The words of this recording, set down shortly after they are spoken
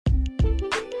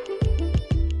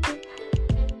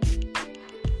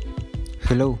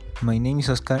Hello, my name is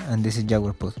Oscar and this is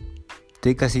JaguarPod.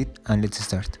 Take a seat and let's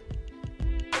start.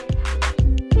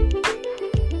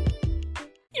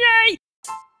 Yay!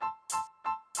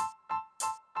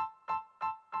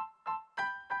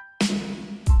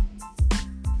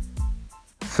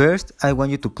 First, I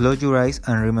want you to close your eyes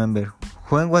and remember,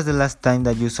 when was the last time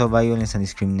that you saw violence and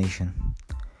discrimination?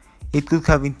 It could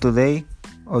have been today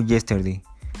or yesterday,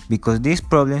 because these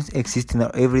problems exist in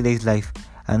our everyday life,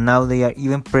 and now they are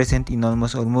even present in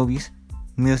almost all movies,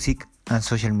 music, and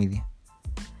social media.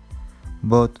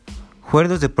 But where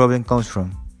does the problem come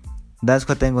from? That's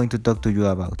what I'm going to talk to you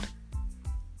about.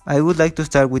 I would like to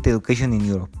start with education in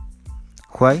Europe.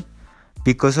 Why?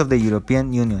 Because of the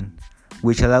European Union,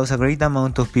 which allows a great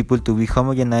amount of people to be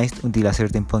homogenized until a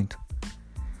certain point.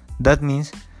 That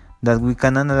means that we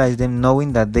can analyze them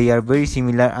knowing that they are very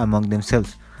similar among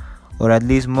themselves, or at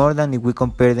least more than if we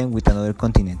compare them with another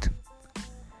continent.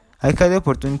 I had the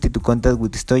opportunity to contact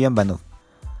with Stoyan Banov,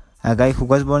 a guy who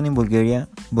was born in Bulgaria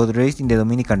but raised in the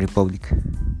Dominican Republic.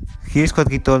 Here's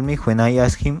what he told me when I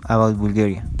asked him about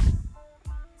Bulgaria.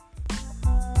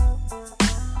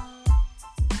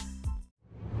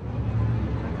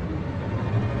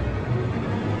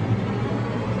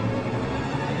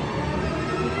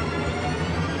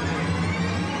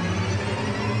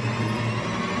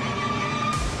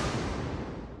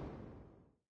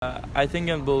 I think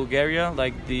in Bulgaria,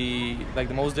 the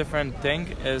most different thing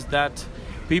is that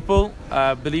people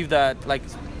believe that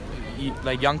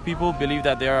young people believe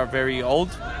that they are very old.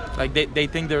 They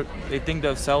think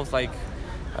themselves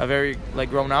a very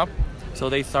grown up. So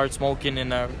they start smoking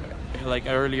in a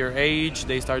earlier age.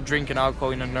 They start drinking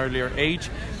alcohol in an earlier age.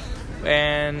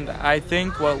 And I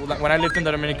think when I lived in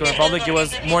the Dominican Republic, it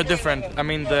was more different. I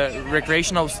mean, the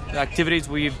recreational activities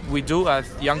we do as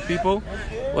young people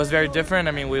was very different.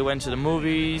 I mean, we went to the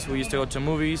movies. We used to go to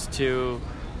movies, to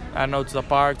the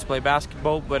park to play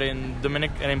basketball. But in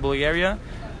Bulgaria,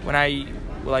 when I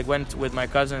went with my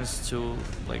cousins to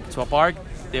a park,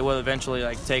 they will eventually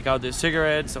take out their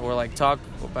cigarettes or talk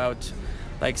about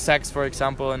sex, for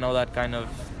example, and all that kind of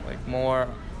more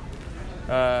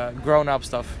grown-up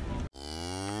stuff.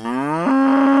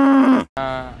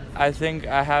 I think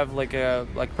I have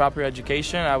a proper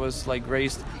education. I was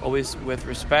raised always with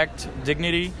respect,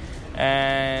 dignity,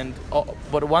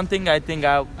 but one thing I think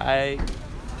I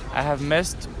have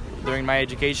missed during my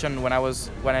education when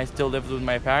I still lived with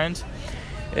my parents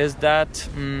is that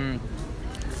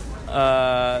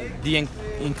the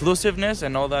inclusiveness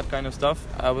and all that kind of stuff.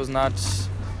 I was not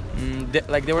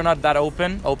they were not that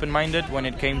open-minded when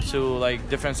it came to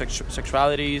different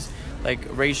sexualities,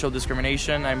 racial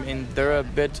discrimination. I mean, they're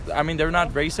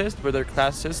not racist, but they're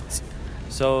classists.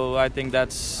 So I think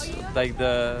that's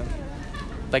the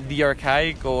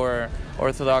archaic or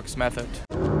orthodox method.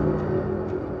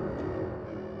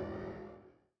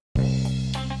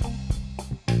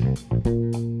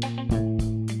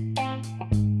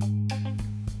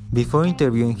 Before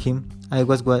interviewing him, I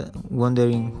was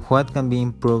wondering what can be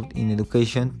improved in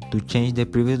education to change the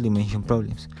previously mentioned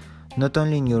problems, not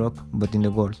only in Europe, but in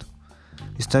the world.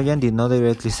 Stoyan did not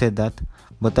directly say that,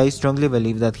 but I strongly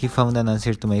believe that he found an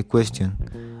answer to my question,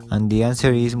 and the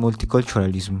answer is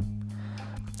multiculturalism.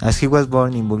 As he was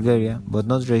born in Bulgaria, but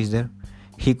not raised there,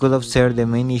 he could observe the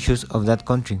main issues of that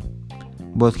country,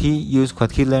 but he used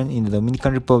what he learned in the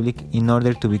Dominican Republic in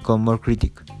order to become more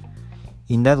critical.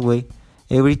 In that way,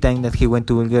 every time that he went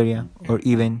to Bulgaria, or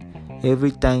even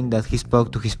every time that he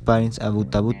spoke to his parents about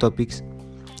taboo topics,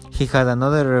 he had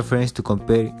another reference to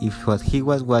compare if what he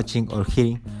was watching or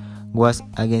hearing was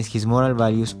against his moral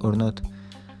values or not.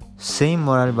 Same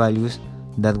moral values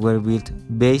that were built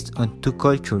based on two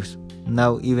cultures,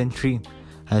 now even three,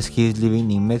 as he is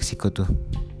living in Mexico too.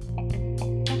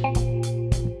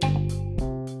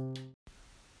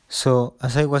 So,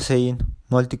 as I was saying,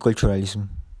 multiculturalism.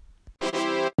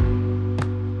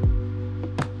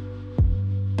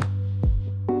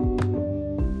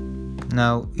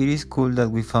 Now, it is cool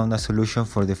that we found a solution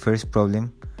for the first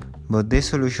problem, but this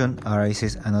solution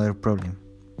arises another problem.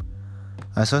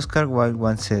 As Oscar Wilde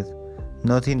once said,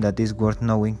 nothing that is worth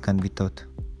knowing can be taught.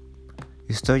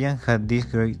 Stoyan had these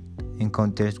great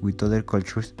encounters with other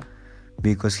cultures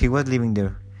because he was living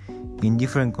there, in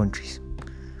different countries.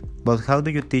 But how do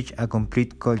you teach a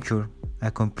complete culture, a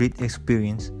complete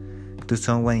experience, to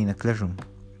someone in a classroom?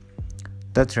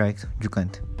 That's right, you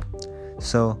can't.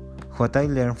 So, what I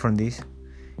learned from this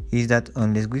is that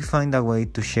unless we find a way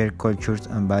to share cultures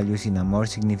and values in a more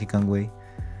significant way,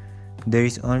 there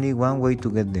is only one way to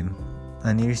get them,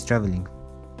 and it is traveling.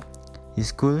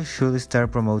 Schools should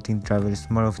start promoting travels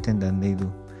more often than they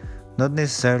do, not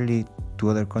necessarily to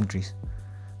other countries,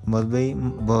 but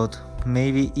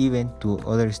maybe even to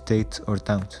other states or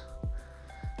towns.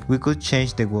 We could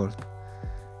change the world.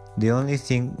 The only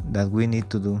thing that we need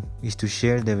to do is to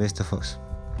share the best of us.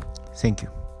 Thank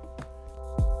you.